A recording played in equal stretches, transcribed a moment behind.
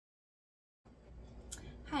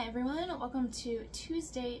Hi everyone, welcome to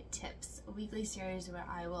Tuesday Tips, a weekly series where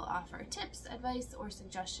I will offer tips, advice, or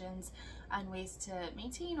suggestions on ways to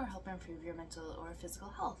maintain or help improve your mental or physical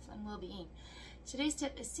health and well-being. Today's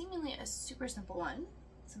tip is seemingly a super simple one,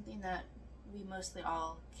 something that we mostly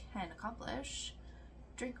all can accomplish: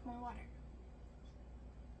 drink more water.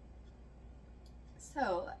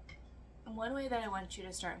 So, one way that I want you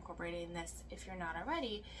to start incorporating this, if you're not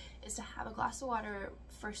already, is to have a glass of water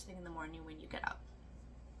first thing in the morning when you get up.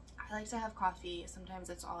 I like to have coffee. Sometimes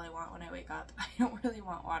it's all I want when I wake up. I don't really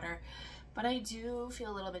want water, but I do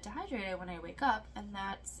feel a little bit dehydrated when I wake up, and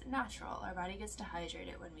that's natural. Our body gets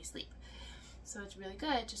dehydrated when we sleep. So it's really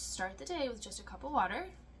good to start the day with just a cup of water,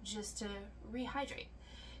 just to rehydrate.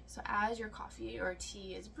 So as your coffee or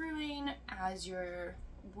tea is brewing, as you're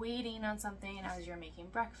waiting on something, as you're making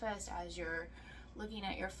breakfast, as you're looking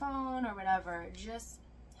at your phone or whatever, just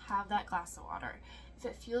have that glass of water. If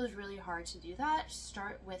it feels really hard to do that,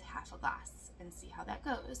 start with half a glass and see how that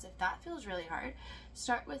goes. If that feels really hard,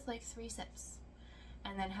 start with like 3 sips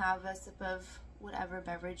and then have a sip of whatever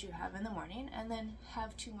beverage you have in the morning and then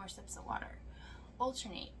have 2 more sips of water.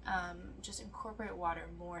 Alternate, just incorporate water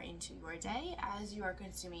more into your day as you are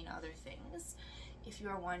consuming other things. If you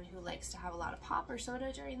are one who likes to have a lot of pop or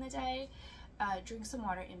soda during the day, drink some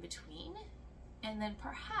water in between. And then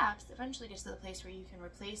perhaps eventually get to the place where you can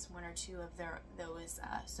replace 1 or 2 of those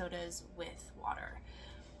sodas with water.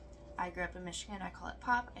 I grew up in Michigan. I call it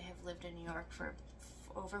pop. I have lived in New York for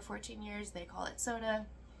over 14 years. They call it soda.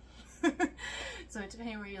 So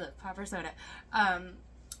depending where you live, pop or soda.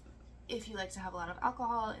 If you like to have a lot of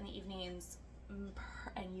alcohol in the evenings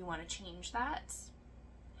and you want to change that,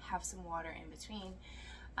 have some water in between.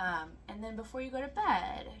 And then before you go to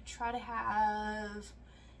bed, try to have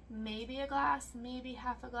maybe a glass, maybe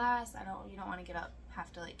half a glass. You don't want to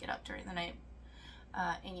have to get up during the night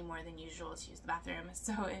any more than usual to use the bathroom.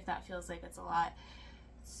 So if that feels like it's a lot,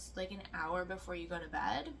 it's like an hour before you go to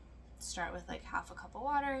bed, start with like half a cup of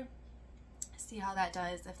water, see how that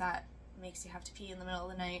does. If that makes you have to pee in the middle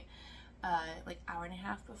of the night, like hour and a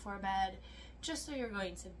half before bed, just so you're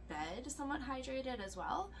going to bed somewhat hydrated as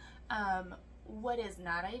well. What is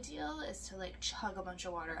not ideal is to like chug a bunch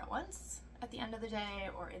of water at once at the end of the day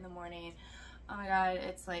or in the morning. Oh my god,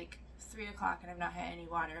 it's like 3 o'clock and I've not had any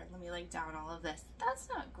water. Let me down all of this. That's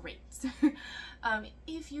not great.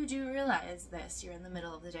 If you do realize this, you're in the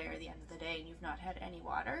middle of the day or the end of the day and you've not had any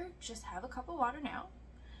water, just have a cup of water now.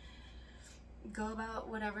 Go about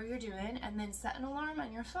whatever you're doing and then set an alarm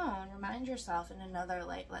on your phone. Remind yourself in another,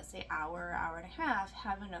 let's say hour and a half,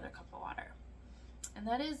 have another cup of water. And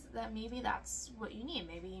maybe that's what you need.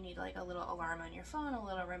 Maybe you need like a little alarm on your phone, a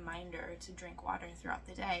little reminder to drink water throughout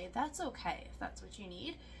the day. That's okay if that's what you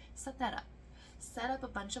need. Set that up. Set up a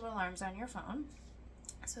bunch of alarms on your phone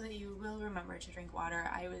so that you will remember to drink water.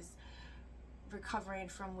 I was recovering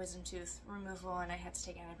from wisdom tooth removal and I had to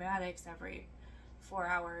take antibiotics every 4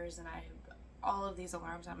 hours, and I had all of these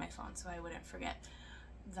alarms on my phone so I wouldn't forget.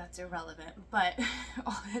 That's irrelevant, but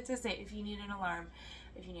all that to say, if you need an alarm,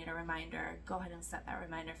 if you need a reminder, go ahead and set that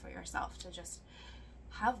reminder for yourself to just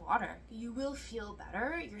have water. You will feel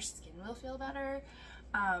better, your skin will feel better,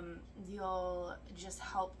 you'll just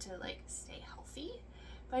help to stay healthy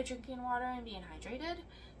by drinking water and being hydrated.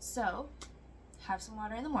 So have some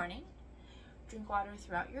water in the morning, drink water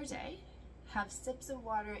throughout your day, have sips of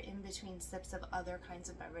water in between sips of other kinds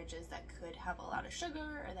of beverages that could have a lot of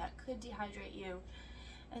sugar or that could dehydrate you,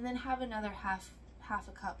 and then have another half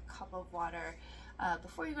a cup of water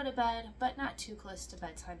before you go to bed, but not too close to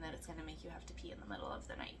bedtime that it's going to make you have to pee in the middle of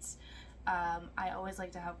the night. I always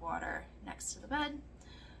like to have water next to the bed,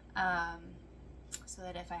 so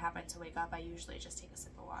that if I happen to wake up, I usually just take a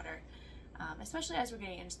sip of water. Especially as we're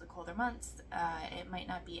getting into the colder months, it might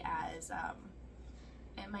not be as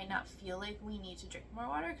it might not feel like we need to drink more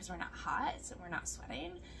water because we're not hot, so we're not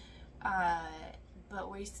sweating. But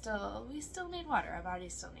we still need water. Our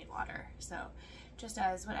bodies still need water. So just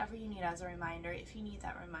as whatever you need as a reminder, if you need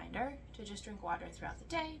that reminder to just drink water throughout the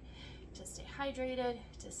day, to stay hydrated,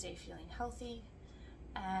 to stay feeling healthy.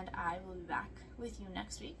 And I will be back with you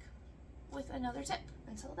next week with another tip.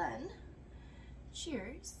 Until then,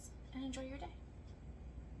 cheers and enjoy your day.